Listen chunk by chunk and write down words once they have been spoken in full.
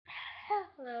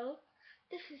Hello,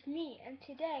 this is me, and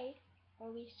today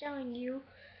I'll be showing you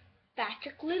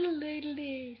Patrick Little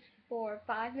for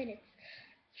 5 minutes.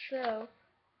 So,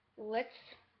 let's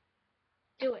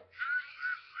do it.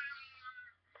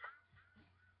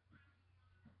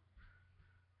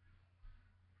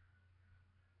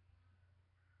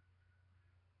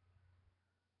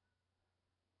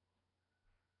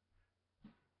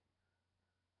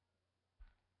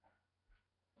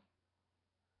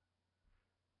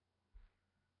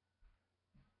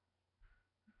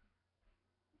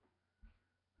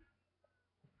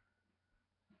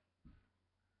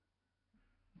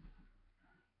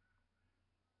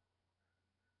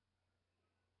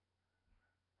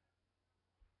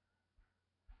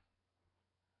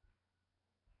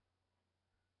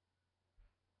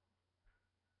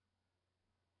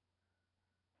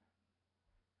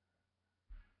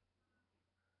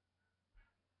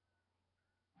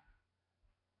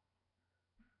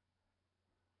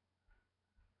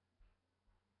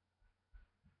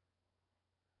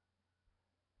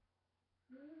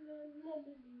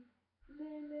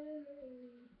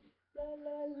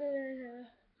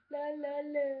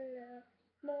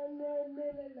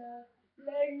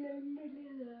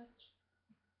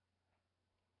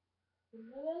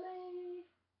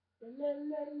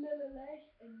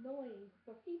 Annoying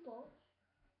for people,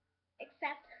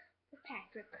 except for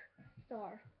Patrick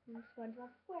Star from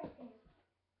SpongeBob SquarePants.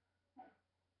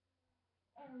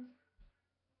 And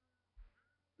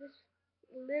this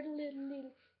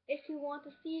little. If you want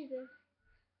to see this,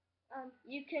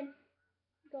 you can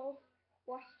go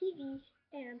watch TV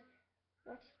and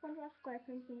watch SpongeBob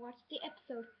SquarePants and watch the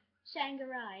episode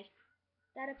Shanghai.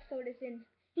 That episode is in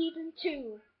season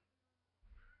 2.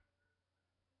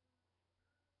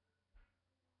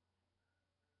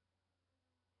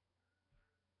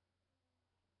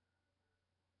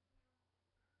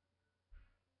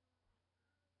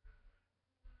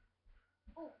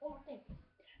 Oh, one more thing.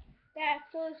 That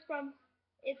episode is from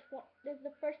it's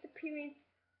the first appearance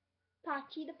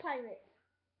Pachi the Pirate.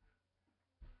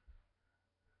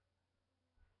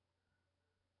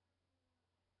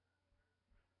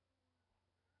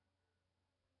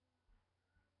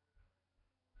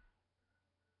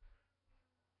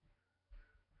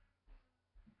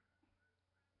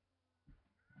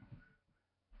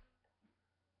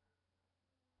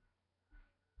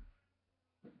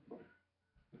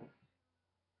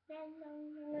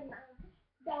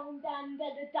 Dun dun dun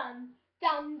dun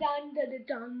dun dun dun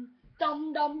dun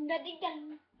dun dun dun dun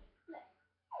dun.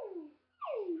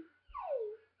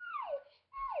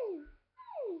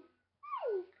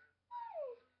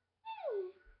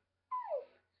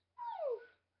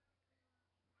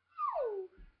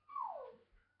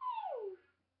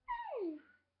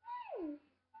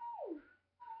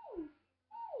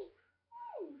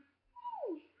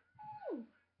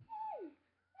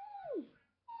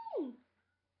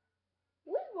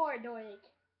 Who's more annoying,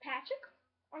 Patrick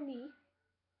or me?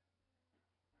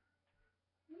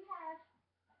 You have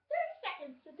 30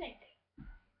 seconds to think.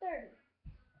 30,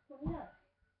 29,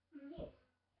 28,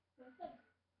 27,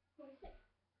 26,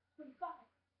 25,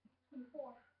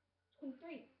 24,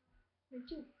 23,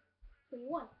 22,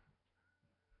 21,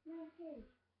 19,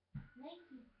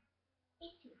 19,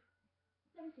 18,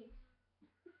 17,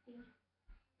 16,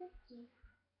 15,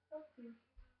 14,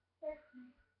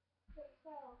 13,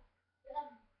 12,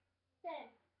 11, 10,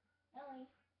 9,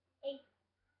 8,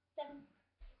 7,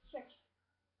 6,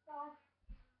 5,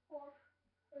 4,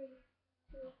 3,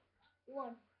 2,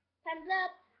 1. Time's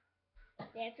up.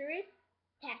 The answer is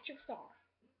Patrick Star,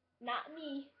 not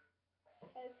me.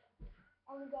 Because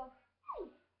I'm gonna go.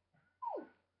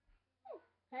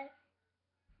 Okay,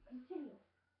 continue.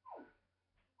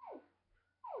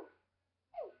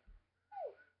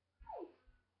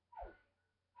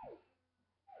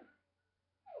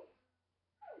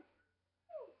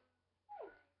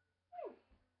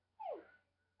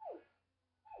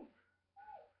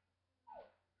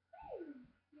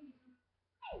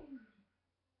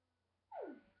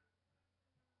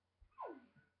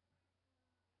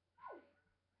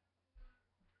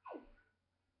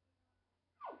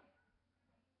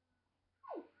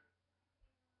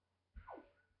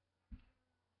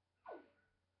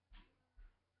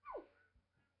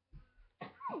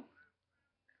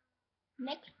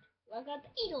 Next, I got the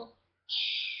eagle.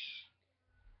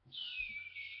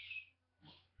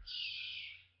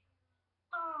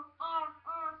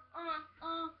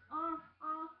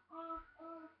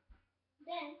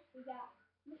 Then we got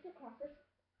Mr. Crocker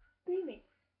screaming.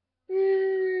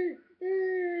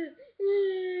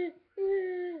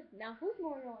 Now who's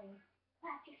more annoying?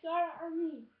 Patrick Star or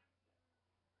me?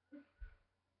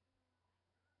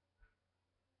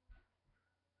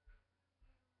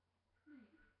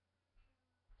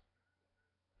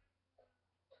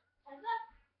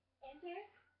 answer?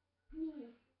 Me.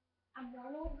 I'm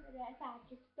Ronald at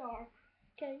the store.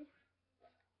 Okay.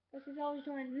 This is always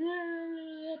going,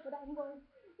 but I'm going.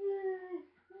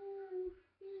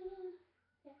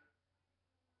 Okay.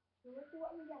 So let's see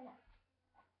what we got next.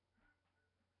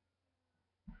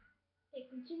 Okay,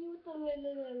 continue with the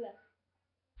la.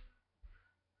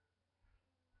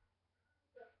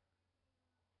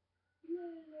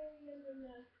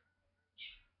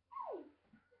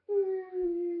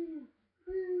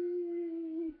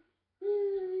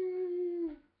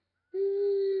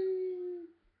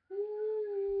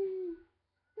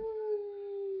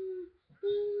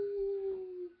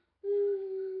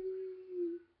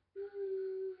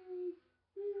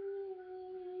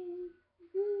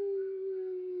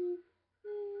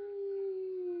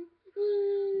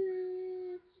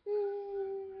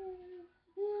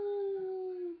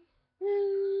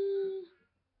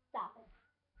 Stop it.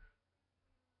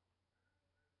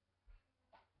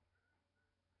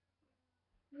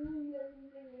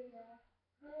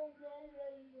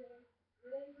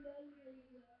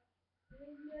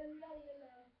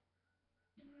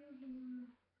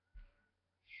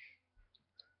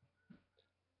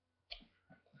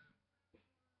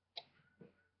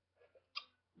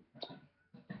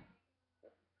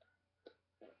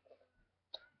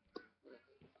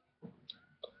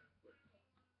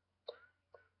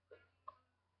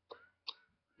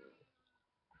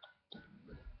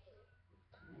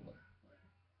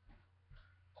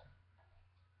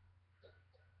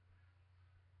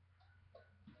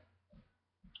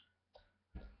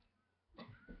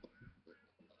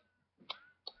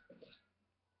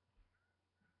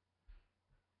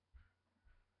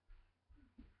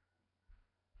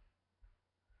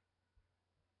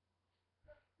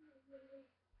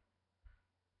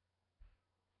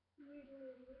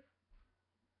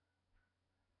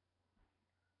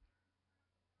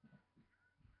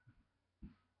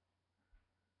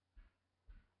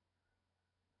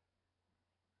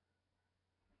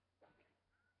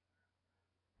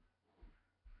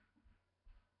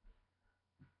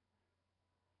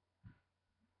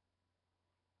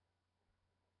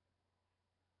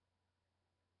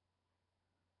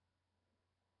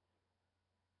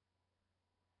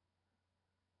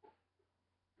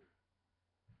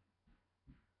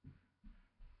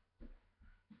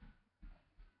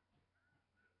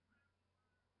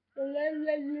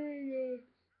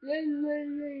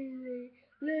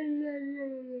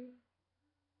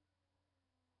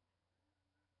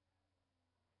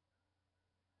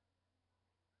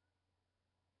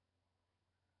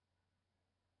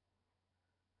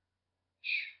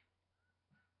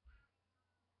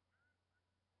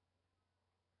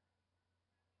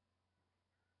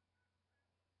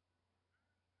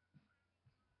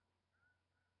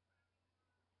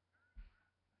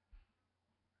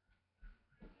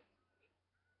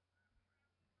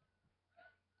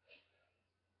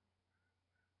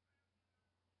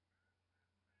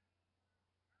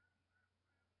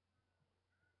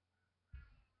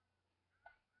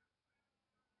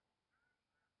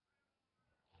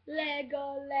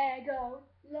 Lego, Lego,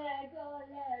 Lego,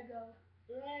 Lego,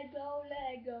 Lego,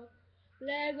 Lego,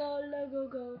 Lego, Lego,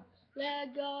 go,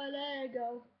 Lego,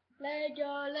 Lego,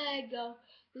 Lego, Lego,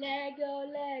 Lego,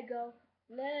 Lego,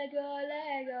 Lego,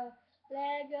 Lego,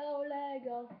 Lego,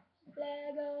 Lego,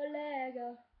 Lego,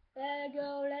 Lego,